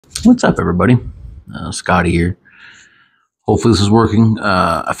What's up, everybody? Scotty here. Hopefully, this is working.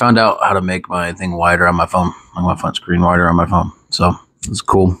 I found out how to make my thing wider on my phone, like my front screen wider on my phone. So it's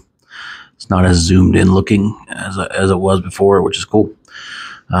cool. It's not as zoomed in looking as it was before, which is cool.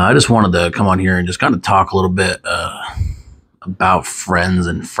 I just wanted to come on here and just kind of talk a little bit about friends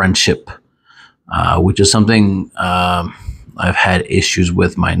and friendship, which is something I've had issues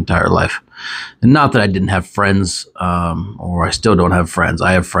with my entire life. And not that I didn't have friends, or I still don't have friends.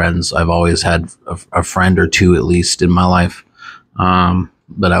 I have friends. I've always had a friend or two, at least in my life,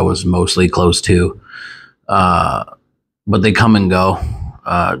 that I was mostly close to. But they come and go,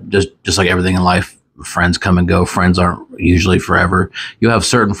 just like everything in life. Friends come and go. Friends aren't usually forever. You have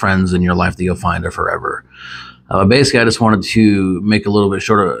certain friends in your life that you'll find are forever. Basically, I just wanted to make a little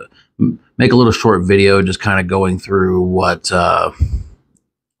short video, just kind of going through what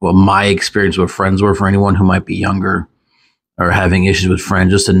my experience with friends were for anyone who might be younger or having issues with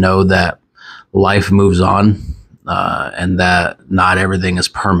friends, just to know that life moves on, and that not everything is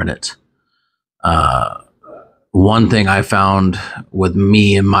permanent. One thing I found with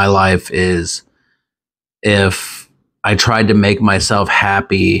me in my life is if I tried to make myself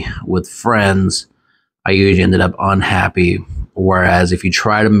happy with friends, I usually ended up unhappy. Whereas if you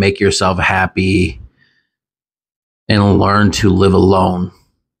try to make yourself happy and learn to live alone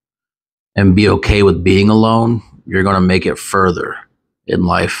and be okay with being alone, you're going to make it further in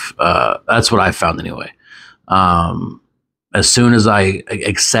life. That's what I found anyway. As soon as I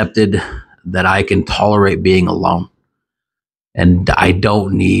accepted that I can tolerate being alone and I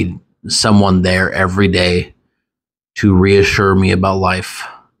don't need someone there every day to reassure me about life,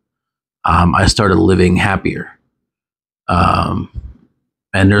 I started living happier. And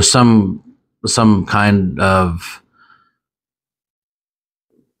there's some kind of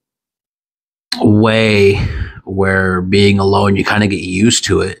way where being alone, you kind of get used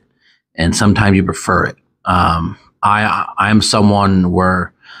to it, and sometimes you prefer it. I'm someone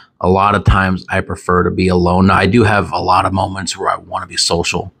where a lot of times I prefer to be alone. Now, I do have a lot of moments where I want to be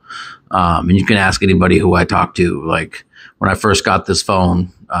social, and you can ask anybody who I talk to. Like when I first got this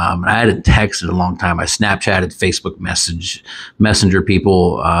phone, and I hadn't texted in a long time. I Snapchatted, Facebook Messenger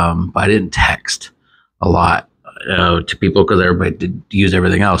people, but I didn't text a lot to people because everybody did use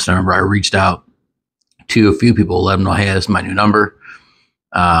everything else. And I remember I reached out to a few people, let them know, hey, this is my new number.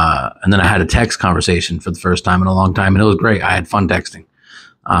 And then I had a text conversation for the first time in a long time, and it was great. I had fun texting.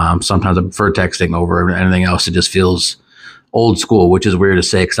 Sometimes I prefer texting over anything else. It just feels old school, which is weird to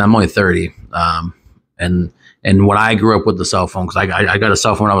say because I'm only 30. And when I grew up with the cell phone, because I got a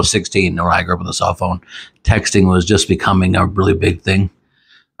cell phone when I was 16, and when I grew up with a cell phone, texting was just becoming a really big thing.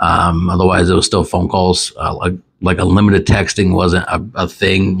 Otherwise, it was still phone calls. Like unlimited texting wasn't a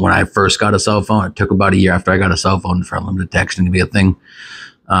thing when I first got a cell phone. It took about a year after I got a cell phone for unlimited texting to be a thing.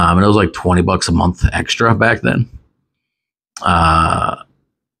 And it was like $20 a month extra back then. But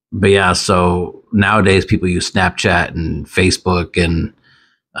yeah, so nowadays people use Snapchat and Facebook and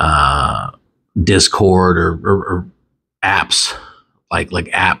Discord or apps like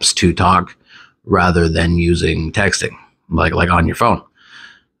apps to talk rather than using texting like on your phone,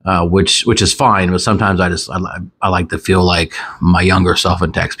 which is fine. But sometimes I like to feel like my younger self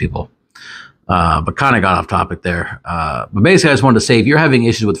and text people. But kind of got off topic there. But basically, I just wanted to say, if you're having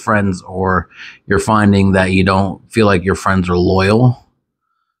issues with friends or you're finding that you don't feel like your friends are loyal,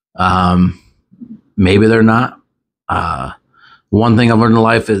 maybe they're not. One thing I've learned in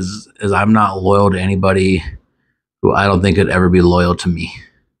life is I'm not loyal to anybody who I don't think could ever be loyal to me.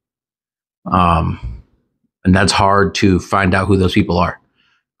 And that's hard to find out who those people are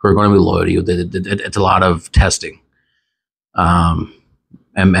who are going to be loyal to you. It's a lot of testing,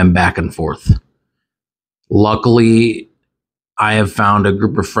 and back and forth. Luckily, I have found a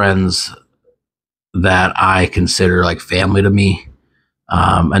group of friends that I consider like family to me.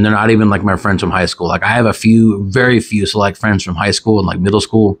 And they're not even like my friends from high school. Like I have very few select friends from high school and like middle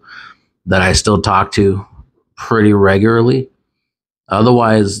school that I still talk to pretty regularly.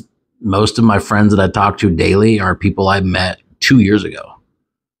 Otherwise, most of my friends that I talk to daily are people I met 2 years ago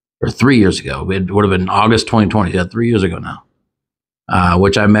or 3 years ago. It would have been August 2020. Yeah, 3 years ago now,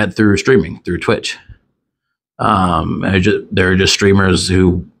 which I met through streaming, through Twitch. They're just streamers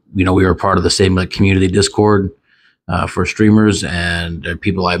who, we were part of the same like community Discord for streamers, and they're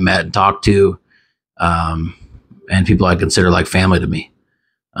people I met and talked to, and people I consider like family to me.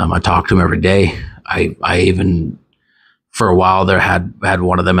 I talk to them every day. I even, for a while there, had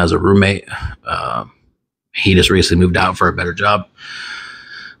one of them as a roommate. He just recently moved out for a better job.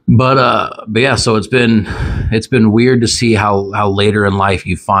 But yeah, so it's been weird to see how later in life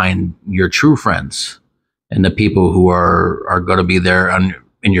you find your true friends and the people who are going to be there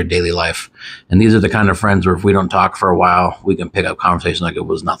in your daily life. And these are the kind of friends where if we don't talk for a while, we can pick up conversation like it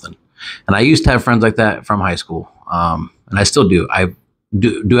was nothing. And I used to have friends like that from high school, and I still do. I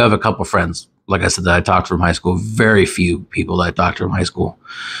do have a couple friends, like I said, that I talked from high school. Very few people that I talked to from high school.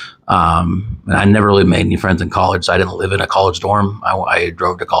 And I never really made any friends in college. So I didn't live in a college dorm. I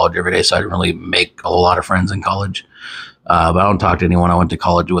drove to college every day, so I didn't really make a whole lot of friends in college. But I don't talk to anyone I went to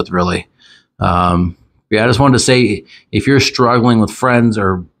college with, really. Yeah, I just wanted to say, if you're struggling with friends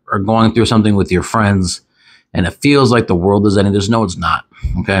or going through something with your friends and it feels like the world is ending, no, it's not.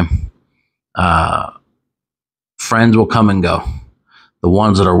 Okay. Friends will come and go. The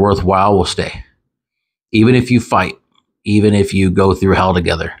ones that are worthwhile will stay. Even if you fight, even if you go through hell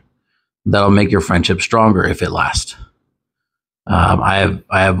together, that'll make your friendship stronger if it lasts. I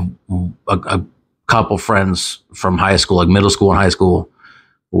have a couple friends from high school, like middle school and high school,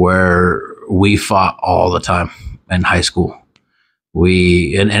 where we fought all the time in high school.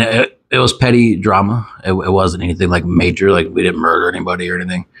 It was petty drama. It wasn't anything like major, like we didn't murder anybody or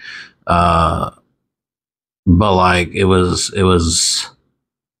anything. But like it was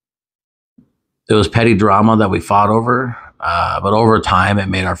petty drama that we fought over. But over time, it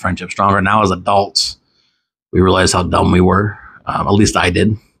made our friendship stronger. Now, as adults, we realized how dumb we were. At least I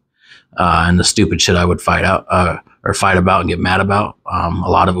did. And the stupid shit I would fight about and get mad about. A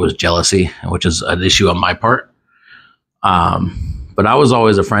lot of it was jealousy, which is an issue on my part. But I was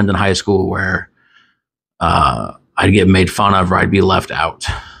always a friend in high school where I'd get made fun of or I'd be left out.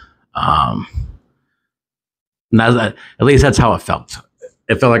 And at least that's how it felt.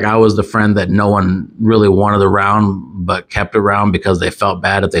 It felt like I was the friend that no one really wanted around, but kept around because they felt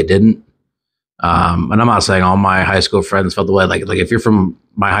bad if they didn't. And I'm not saying all my high school friends felt the way. Like if you're from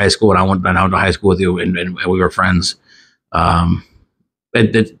my high school and I went to high school with you and we were friends,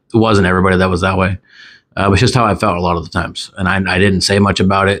 it wasn't everybody that was that way. It was just how I felt a lot of the times. And I didn't say much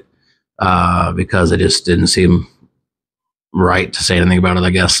about it because it just didn't seem right to say anything about it, I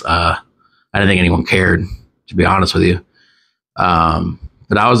guess. I didn't think anyone cared, to be honest with you.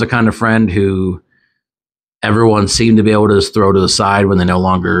 But I was the kind of friend who everyone seemed to be able to just throw to the side when they no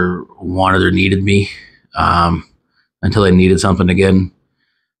longer wanted or needed me, until they needed something again.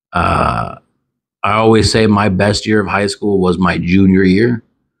 I always say my best year of high school was my junior year,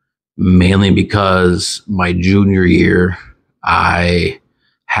 mainly because my junior year, I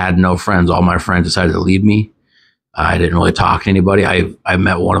had no friends. All my friends decided to leave me. I didn't really talk to anybody. I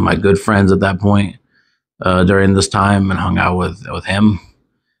met one of my good friends at that point during this time and hung out with him.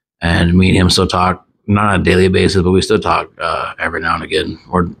 And me and him still talk, not on a daily basis, but we still talk every now and again.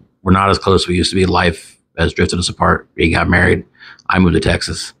 We're not as close as we used to be. Life has drifted us apart. He got married. I moved to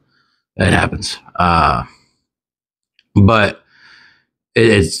Texas. It happens. But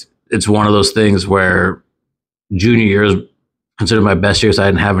it's one of those things where junior year is considered my best year, so I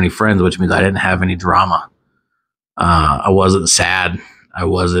didn't have any friends, which means I didn't have any drama. I wasn't sad. I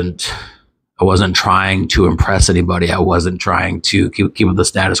wasn't trying to impress anybody. I wasn't trying to keep up the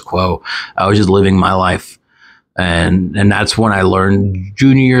status quo. I was just living my life. And that's when I learned,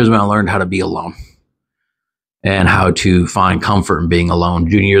 junior year is when I learned how to be alone and how to find comfort in being alone.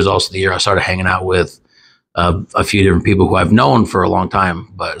 Junior year is also the year I started hanging out with a few different people who I've known for a long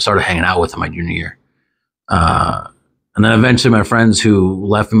time, but started hanging out with in my junior year. And then eventually my friends who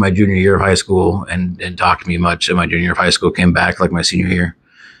left in my junior year of high school and talked to me much in my junior year of high school came back like my senior year.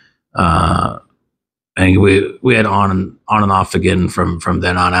 And we had on and off again from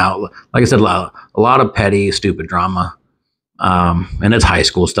then on out. Like I said, a lot of petty, stupid drama. And it's high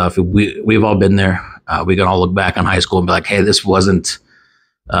school stuff. We've all been there. We can all look back on high school and be like, hey, this wasn't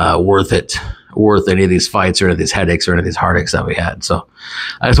worth any of these fights or any of these headaches or any of these heartaches that we had. So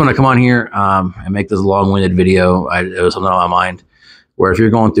I just want to come on here and make this long-winded video. It was something on my mind where if you're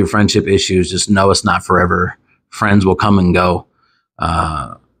going through friendship issues, just know it's not forever. Friends will come and go.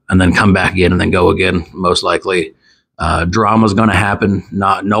 And then come back again and then go again, most likely. Drama's going to happen.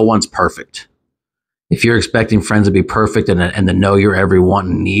 No one's perfect. If you're expecting friends to be perfect and to know your every want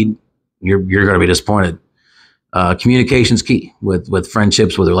and need, you're going to be disappointed. Communication's key with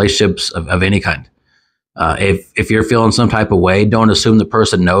friendships, with relationships of any kind. If you're feeling some type of way, don't assume the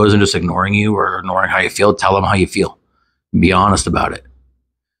person knows and just ignoring you or ignoring how you feel. Tell them how you feel. Be honest about it.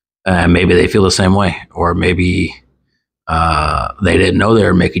 Maybe they feel the same way, or maybe they didn't know they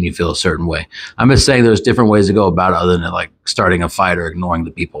were making you feel a certain way. I'm just saying there's different ways to go about it other than like starting a fight or ignoring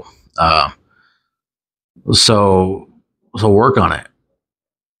the people. So work on it.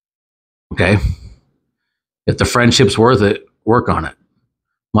 Okay. If the friendship's worth it, work on it.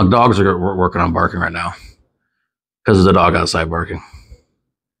 My dogs are working on barking right now because there's a dog outside barking.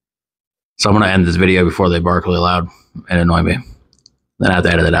 So I'm going to end this video before they bark really loud and annoy me. Then I have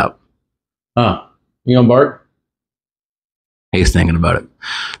to edit it out. Huh. You gonna bark? He's thinking about it.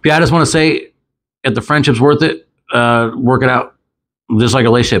 But yeah, I just want to say, if the friendship's worth it, work it out. Just like a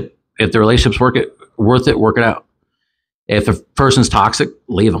relationship. If the relationship's worth it, work it out. If the person's toxic,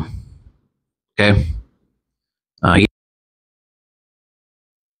 leave them. Okay?